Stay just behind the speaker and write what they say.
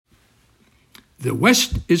The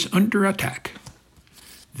West is under attack.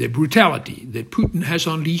 The brutality that Putin has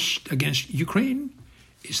unleashed against Ukraine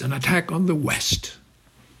is an attack on the West.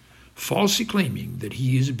 Falsely claiming that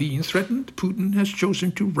he is being threatened, Putin has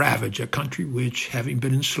chosen to ravage a country which, having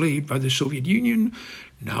been enslaved by the Soviet Union,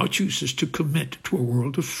 now chooses to commit to a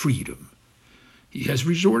world of freedom. He has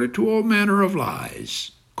resorted to all manner of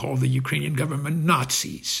lies, called the Ukrainian government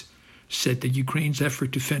Nazis, said that Ukraine's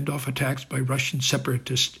effort to fend off attacks by Russian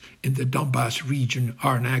separatists in the Donbass region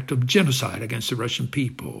are an act of genocide against the Russian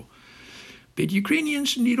people. But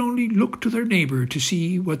Ukrainians need only look to their neighbor to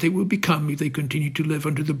see what they will become if they continue to live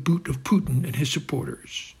under the boot of Putin and his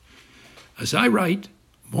supporters. As I write,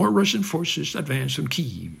 more Russian forces advance on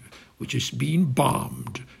Kyiv, which is being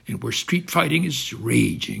bombed and where street fighting is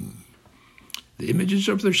raging. The images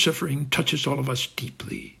of their suffering touches all of us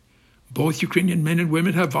deeply. Both Ukrainian men and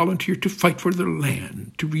women have volunteered to fight for their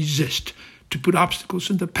land, to resist, to put obstacles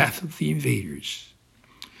in the path of the invaders.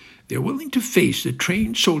 They're willing to face the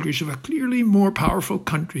trained soldiers of a clearly more powerful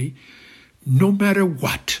country, no matter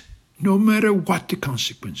what the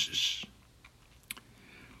consequences.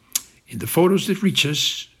 In the photos that reach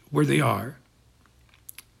us where they are,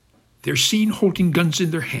 they're seen holding guns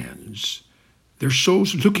in their hands, their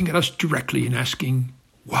souls looking at us directly and asking,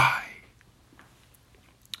 why?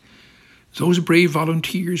 Those brave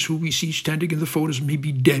volunteers who we see standing in the photos may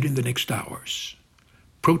be dead in the next hours.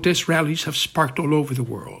 Protest rallies have sparked all over the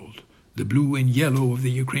world. The blue and yellow of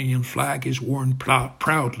the Ukrainian flag is worn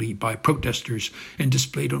proudly by protesters and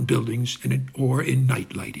displayed on buildings or in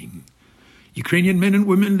night lighting. Ukrainian men and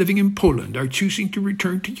women living in Poland are choosing to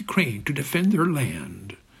return to Ukraine to defend their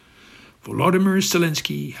land. Volodymyr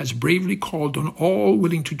Zelensky has bravely called on all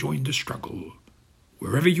willing to join the struggle.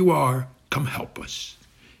 Wherever you are, come help us.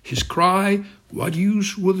 His cry, "What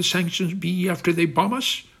use will the sanctions be after they bomb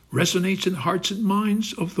us?" resonates in the hearts and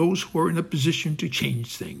minds of those who are in a position to change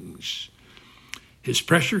things. His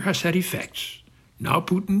pressure has had effects. Now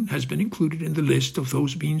Putin has been included in the list of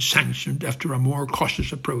those being sanctioned after a more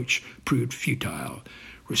cautious approach proved futile.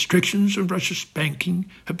 Restrictions on Russia's banking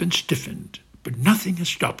have been stiffened, but nothing has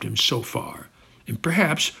stopped him so far, and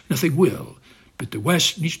perhaps nothing will. But the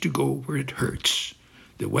West needs to go where it hurts.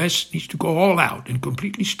 The West needs to go all out and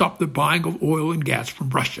completely stop the buying of oil and gas from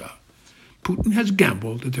Russia. Putin has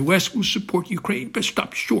gambled that the West will support Ukraine but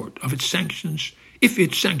stop short of its sanctions if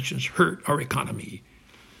its sanctions hurt our economy.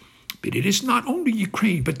 But it is not only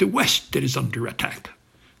Ukraine but the West that is under attack.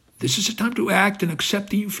 This is a time to act and accept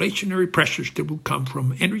the inflationary pressures that will come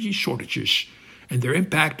from energy shortages and their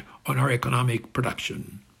impact on our economic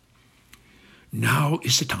production. Now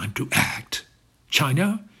is the time to act.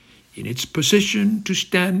 China, in its position to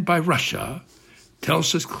stand by Russia,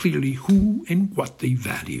 tells us clearly who and what they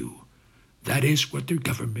value. That is what their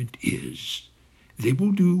government is. They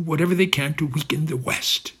will do whatever they can to weaken the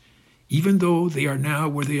West, even though they are now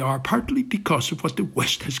where they are partly because of what the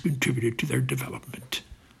West has contributed to their development.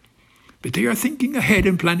 But they are thinking ahead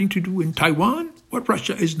and planning to do in Taiwan what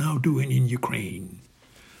Russia is now doing in Ukraine.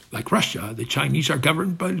 Like Russia, the Chinese are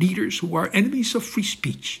governed by leaders who are enemies of free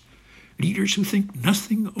speech, leaders who think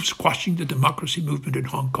nothing of squashing the democracy movement in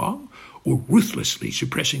Hong Kong or ruthlessly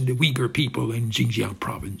suppressing the Uyghur people in Xinjiang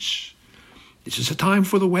province. This is a time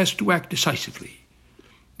for the West to act decisively.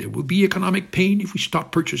 There will be economic pain if we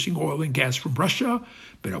stop purchasing oil and gas from Russia,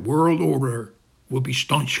 but a world order will be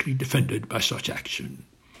staunchly defended by such action.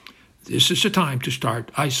 This is a time to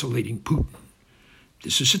start isolating Putin.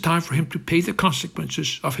 This is a time for him to pay the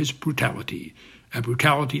consequences of his brutality, a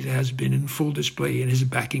brutality that has been in full display in his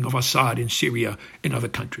backing of Assad in Syria and other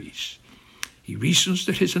countries. He reasons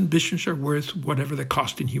that his ambitions are worth whatever the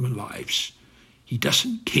cost in human lives. He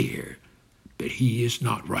doesn't care, but he is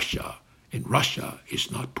not Russia, and Russia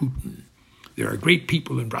is not Putin. There are great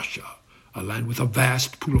people in Russia, a land with a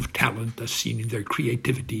vast pool of talent as seen in their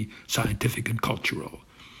creativity, scientific and cultural.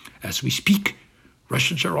 As we speak,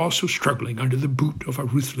 Russians are also struggling under the boot of a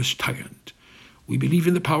ruthless tyrant. We believe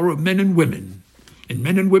in the power of men and women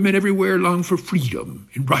everywhere long for freedom,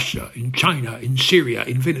 in Russia, in China, in Syria,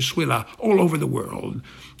 in Venezuela, all over the world.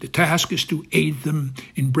 The task is to aid them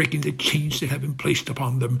in breaking the chains that have been placed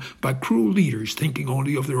upon them by cruel leaders thinking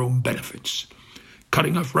only of their own benefits.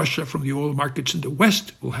 Cutting off Russia from the oil markets in the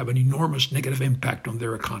West will have an enormous negative impact on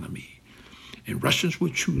their economy. And Russians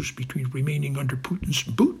will choose between remaining under Putin's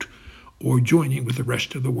boot or joining with the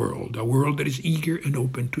rest of the world, a world that is eager and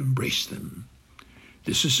open to embrace them.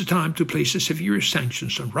 This is the time to place the severest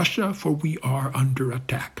sanctions on Russia, for we are under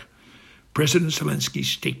attack. President Zelensky's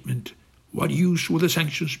statement, "What use will the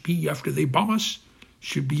sanctions be after they bomb us?"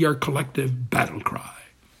 should be our collective battle cry.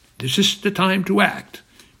 This is the time to act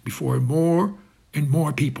before more and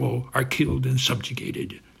more people are killed and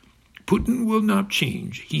subjugated. Putin will not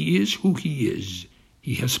change. He is who he is.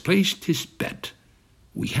 He has placed his bet.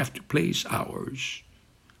 We have to place ours.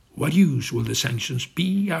 What use will the sanctions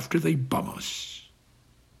be after they bomb us?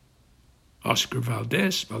 Oscar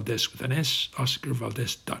Valdez, Valdez with an S,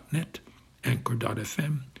 oscarvaldez.net,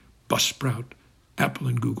 Anchor.fm, Buzzsprout, Apple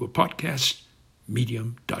and Google Podcasts,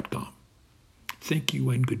 Medium.com. Thank you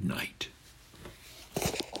and good night.